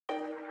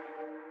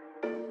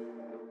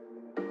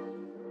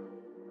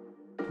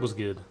What's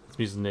good? It's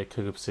Music Nick,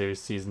 Cook-Up Series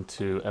Season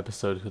 2,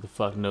 episode Who the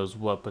Fuck Knows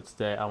What, but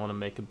today I want to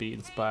make a beat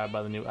inspired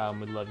by the new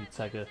album LIL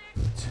TECCA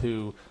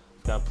 2.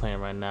 Got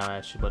playing right now,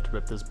 actually about to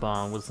rip this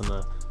bomb.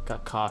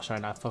 Got Caution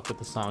right now, I fuck with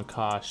the song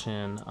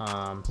Caution.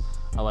 I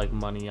like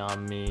Money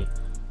on Me,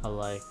 I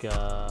like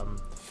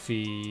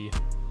Fee,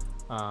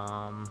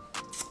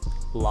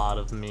 Lot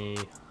of Me,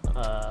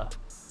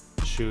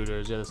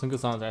 Shooters. Yeah, there's some good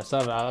songs there. So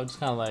I just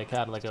kind of like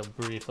had like a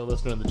brief. I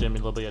listened to the gym a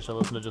little bit. I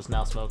listened to Just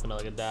Now Smoking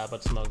like a dab,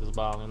 but smoke this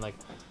bomb and like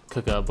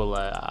cook up. But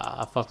like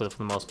I fuck with it for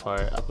the most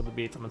part. I put the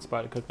beats. I'm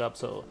inspired to cook up.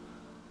 So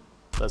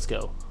let's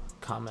go.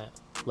 Comment,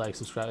 like,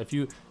 subscribe. If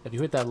you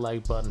hit that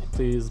like button,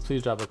 please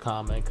drop a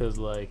comment, because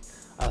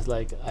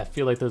I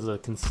feel like there's a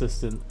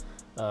consistent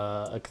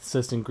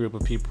group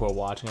of people who are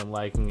watching and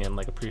liking and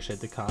like appreciate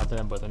the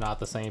content, but they're not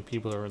the same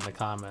people who are in the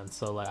comments.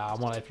 So like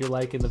if you're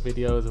liking the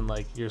videos and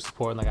like you're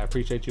supporting, like I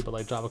appreciate you, but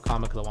like drop a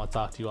comment because I want to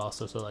talk to you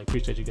also. So like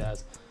appreciate you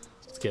guys.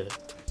 Let's get it.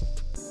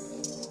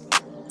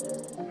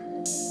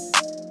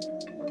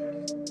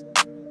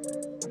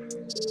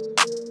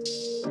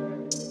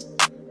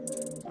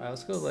 Alright,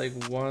 let's go like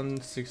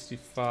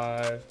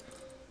 165.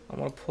 I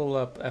want to pull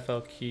up FL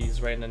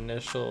keys, write an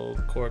initial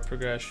chord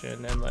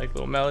progression and like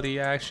little melody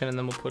action, and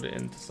then we'll put it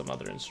into some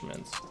other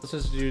instruments. Let's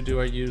just do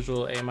our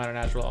usual A minor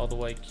natural, all the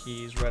white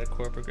keys, write a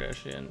chord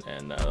progression,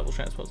 and we'll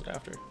transpose it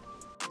after.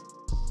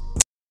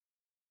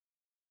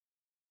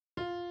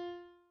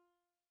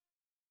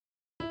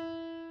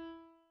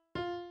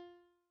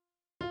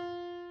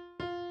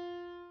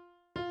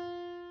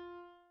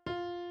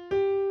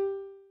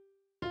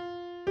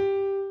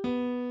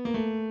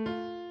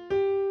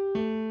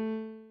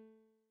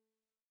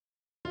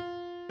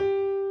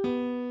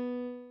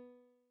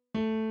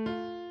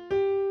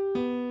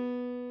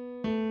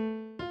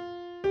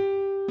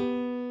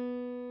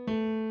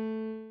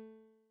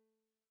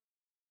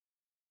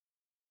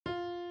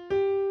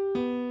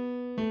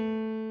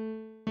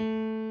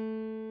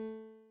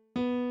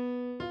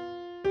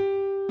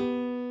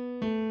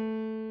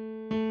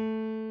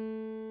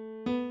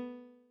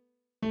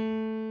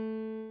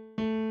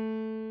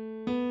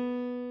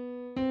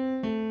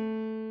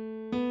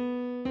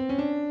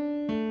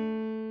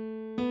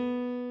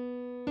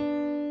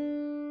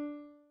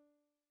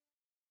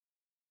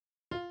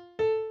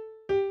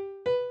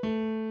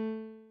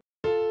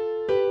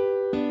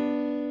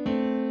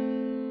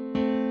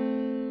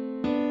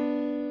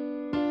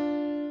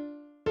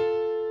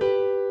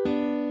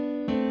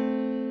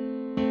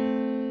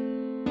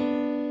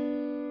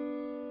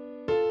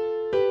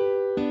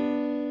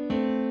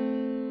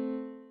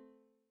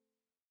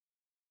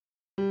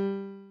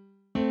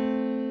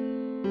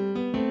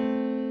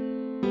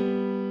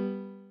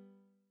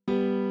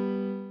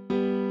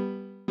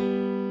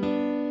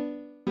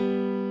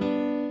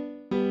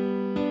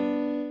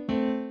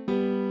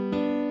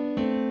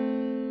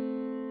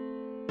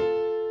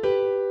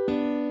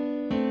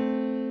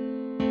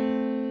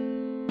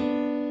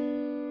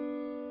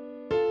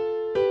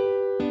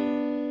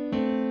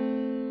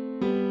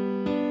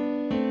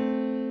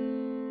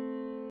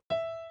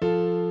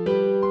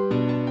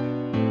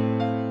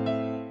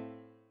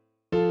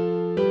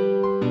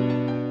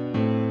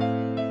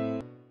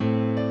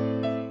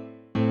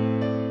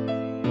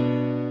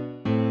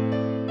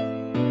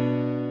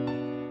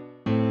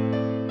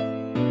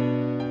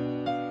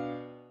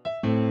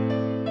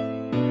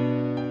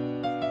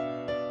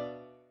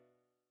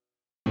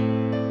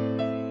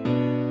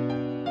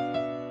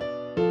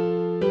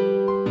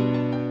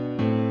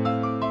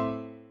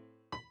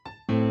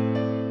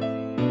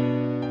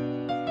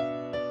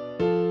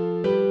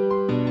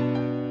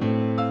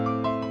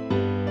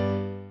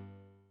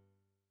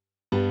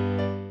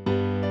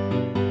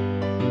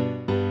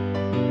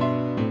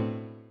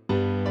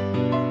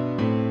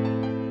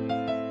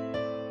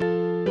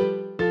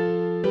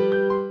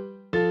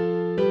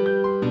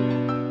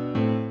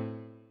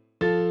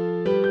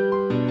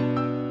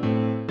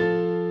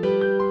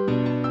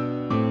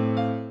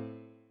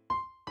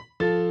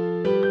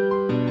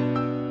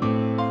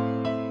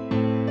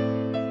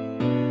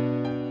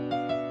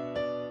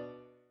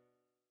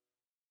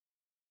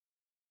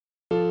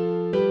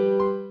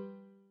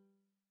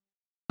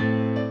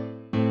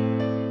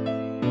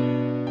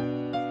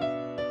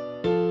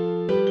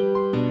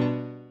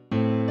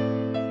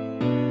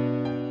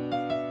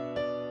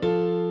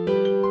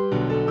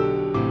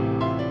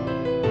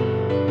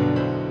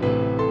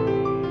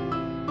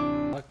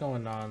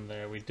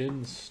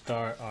 Didn't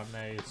start on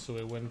A, so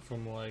it went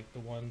from like the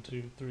 1,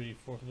 2, 3,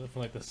 4,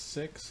 from like the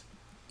 6,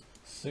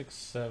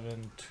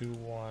 7, 2,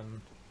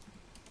 1,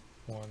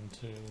 1,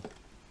 2,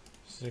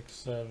 6,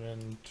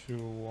 7, 2,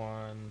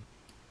 1,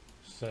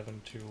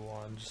 7, 2,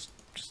 1. Just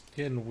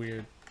getting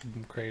weird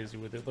and crazy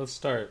with it. Let's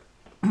start.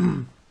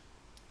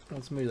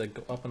 Let's maybe like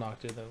go up an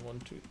octave, then 1,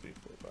 2, 3,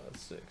 4, 5,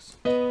 6.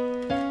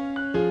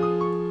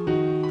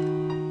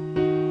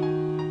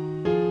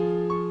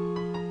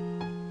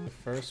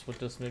 First, we'll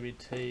just maybe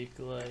take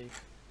like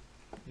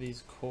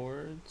these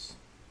chords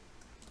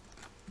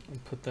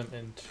and put them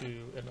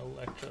into an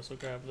Electra. So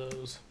grab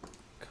those,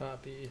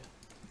 copy,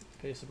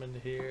 paste them into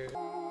here.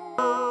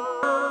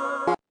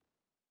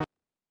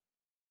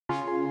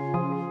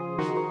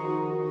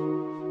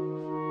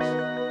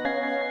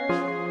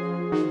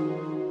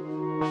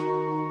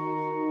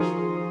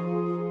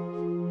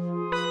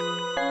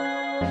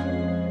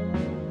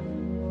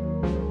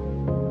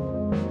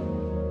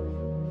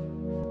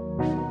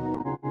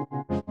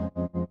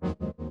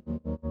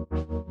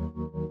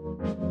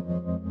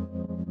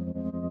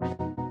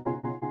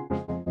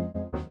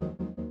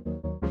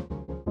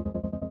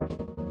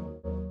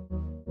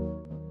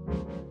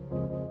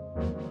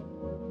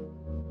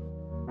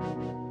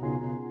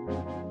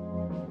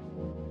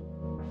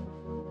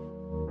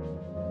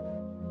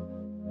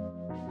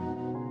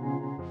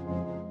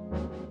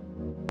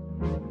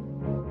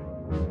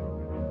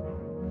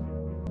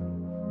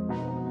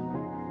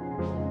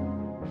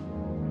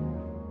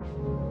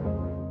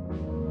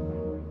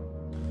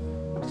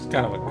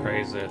 Kind of went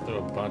crazy. I threw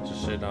a bunch of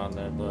shit on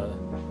there, but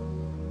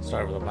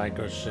started with a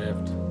micro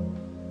shift,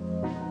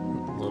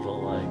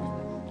 little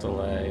like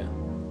delay,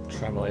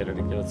 tremolator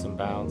to give it some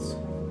bounce,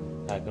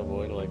 echo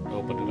void to like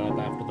open it up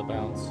after the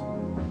bounce,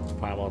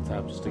 firewall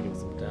tap just to give it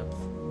some depth.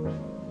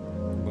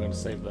 We're gonna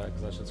save that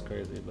because that shit's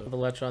crazy. But the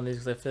electro on these,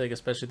 because I feel like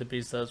especially the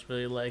beats that I was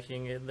really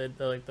liking it,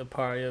 like the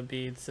Pario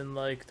beats and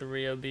like the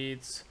Rio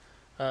beats,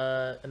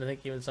 and I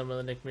think even some of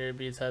the Nick Mirror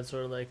beats had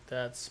sort of like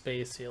that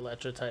spacey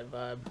electro type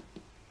vibe.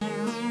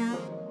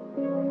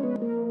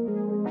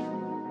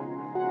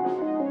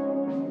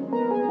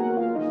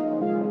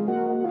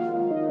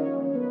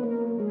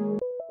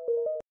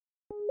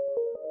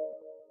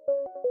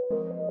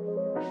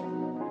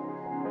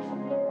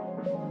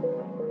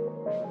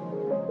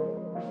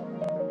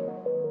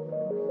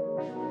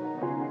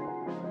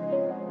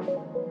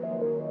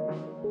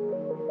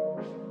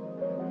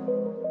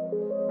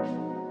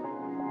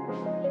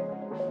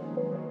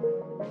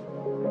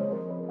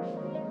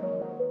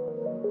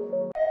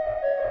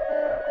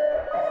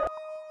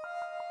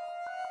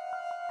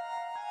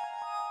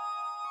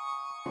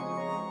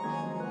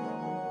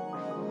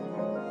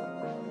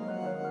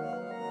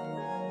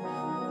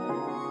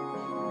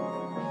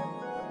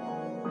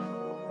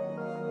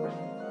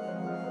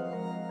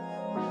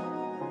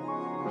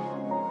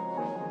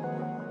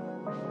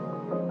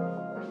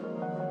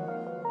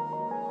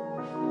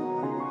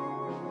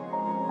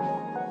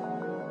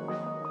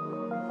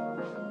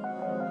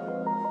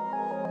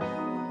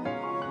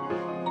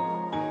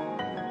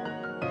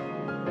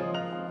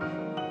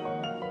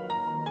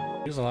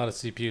 Using a lot of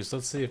CPUs, so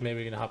let's see if maybe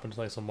we can hop into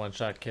like some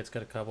one-shot kits,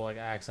 get a couple like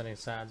accenting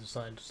sounds or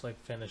something, just like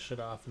finish it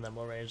off, and then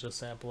we'll range the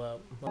sample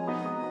out.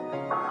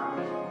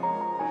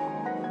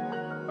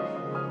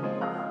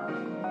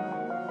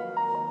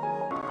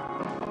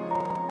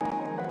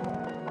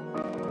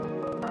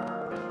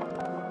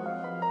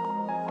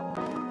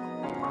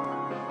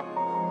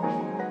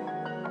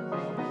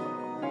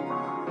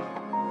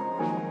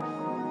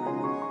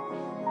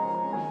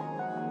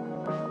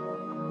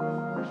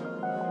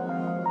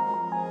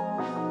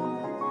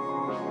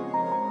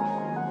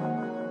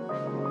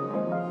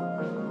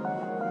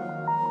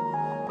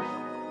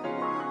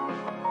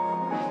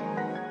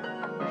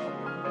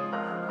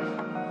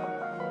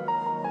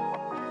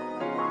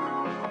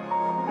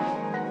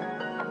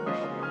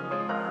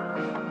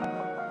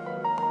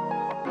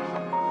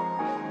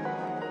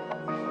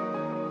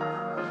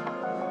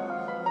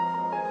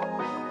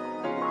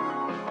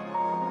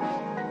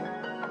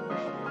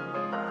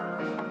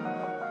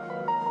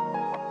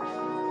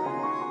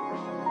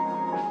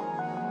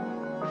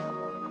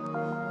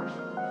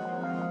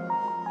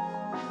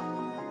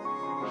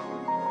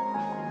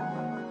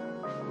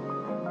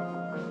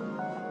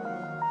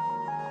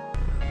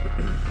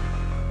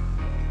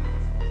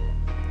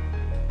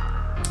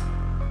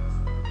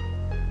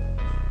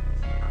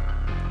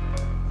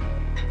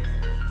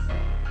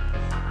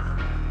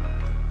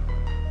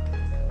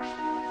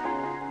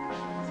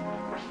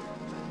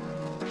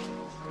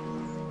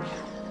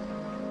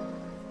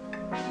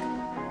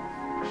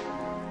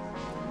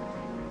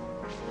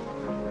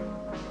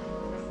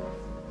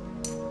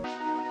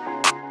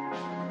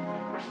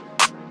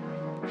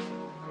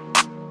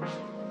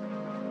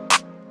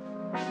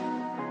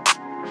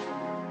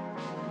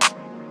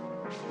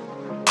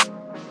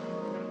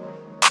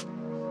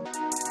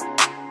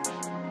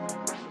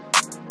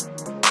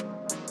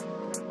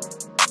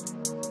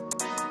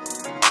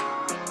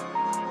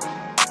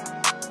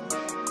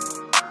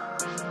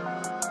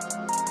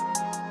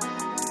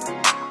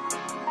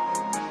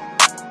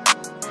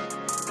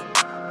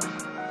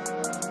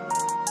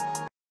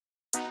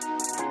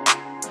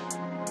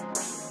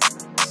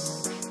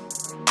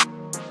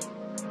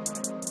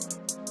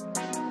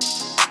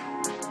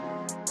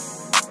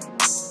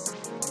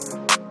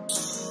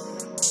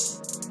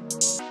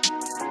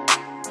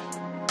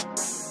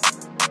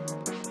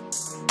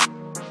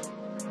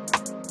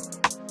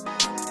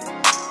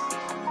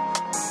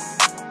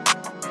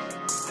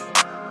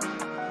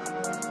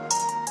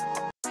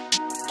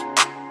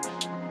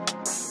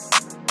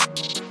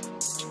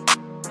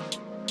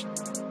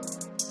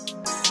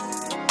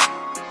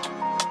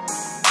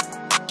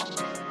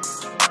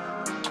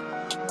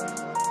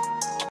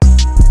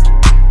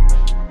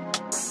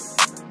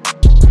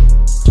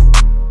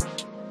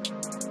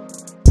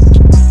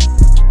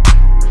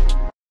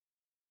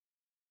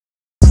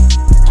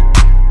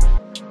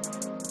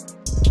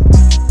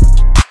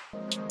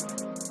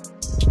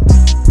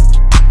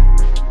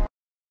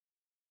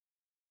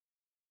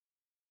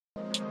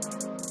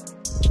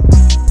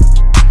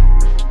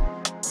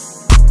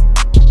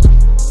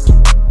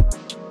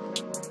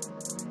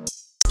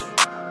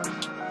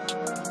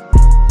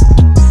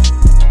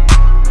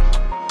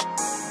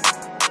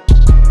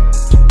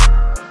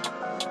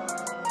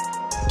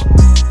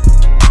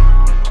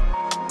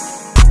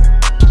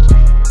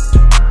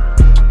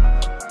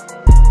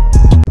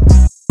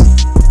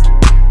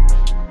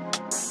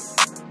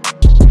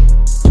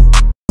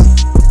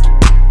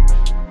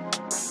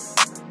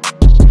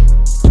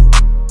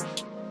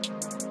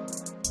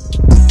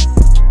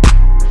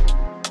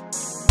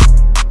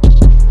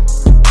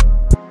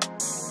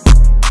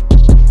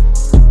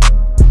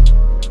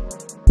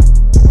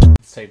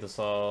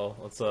 well.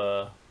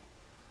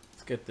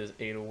 Let's get this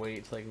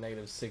 808 to like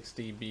 -6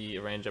 dB,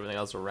 arrange everything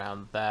else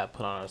around that,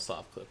 put on our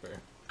soft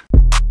clipper.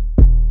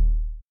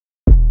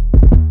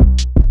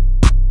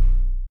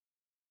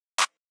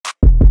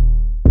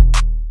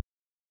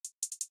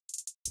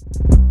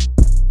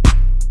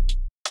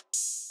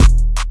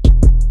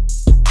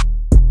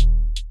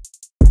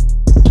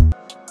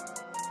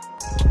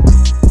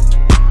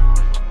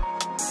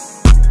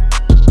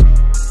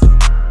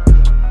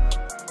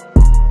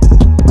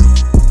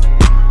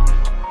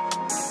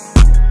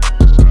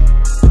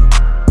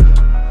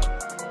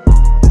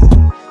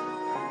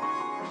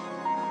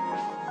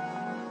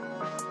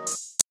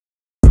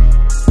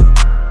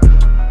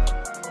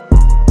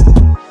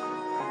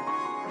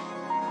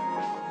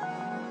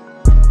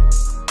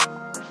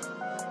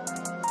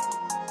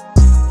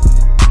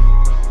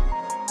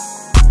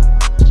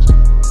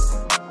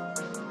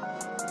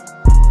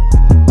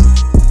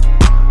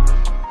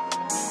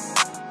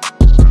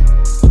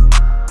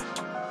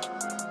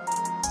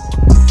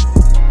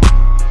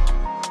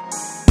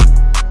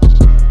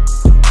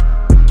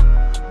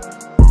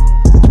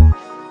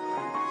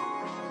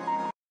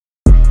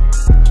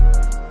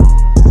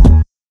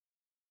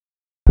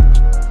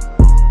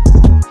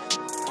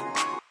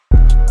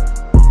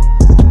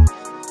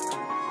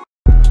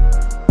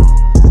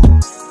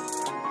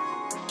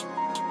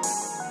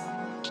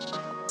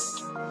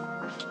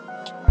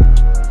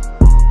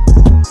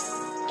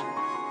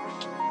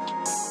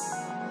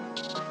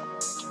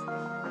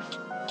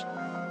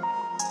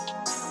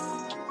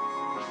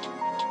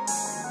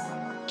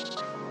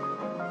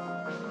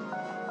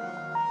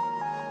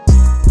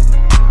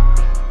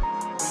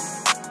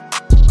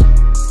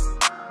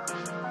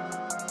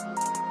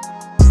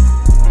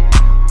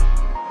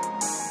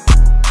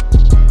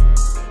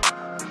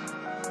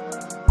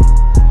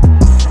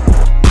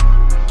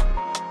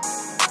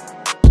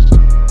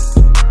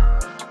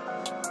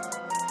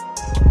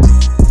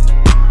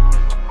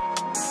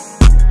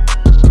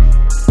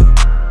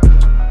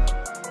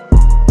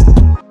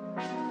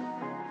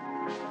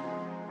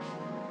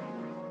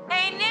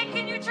 Hey Nick,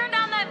 can you turn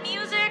down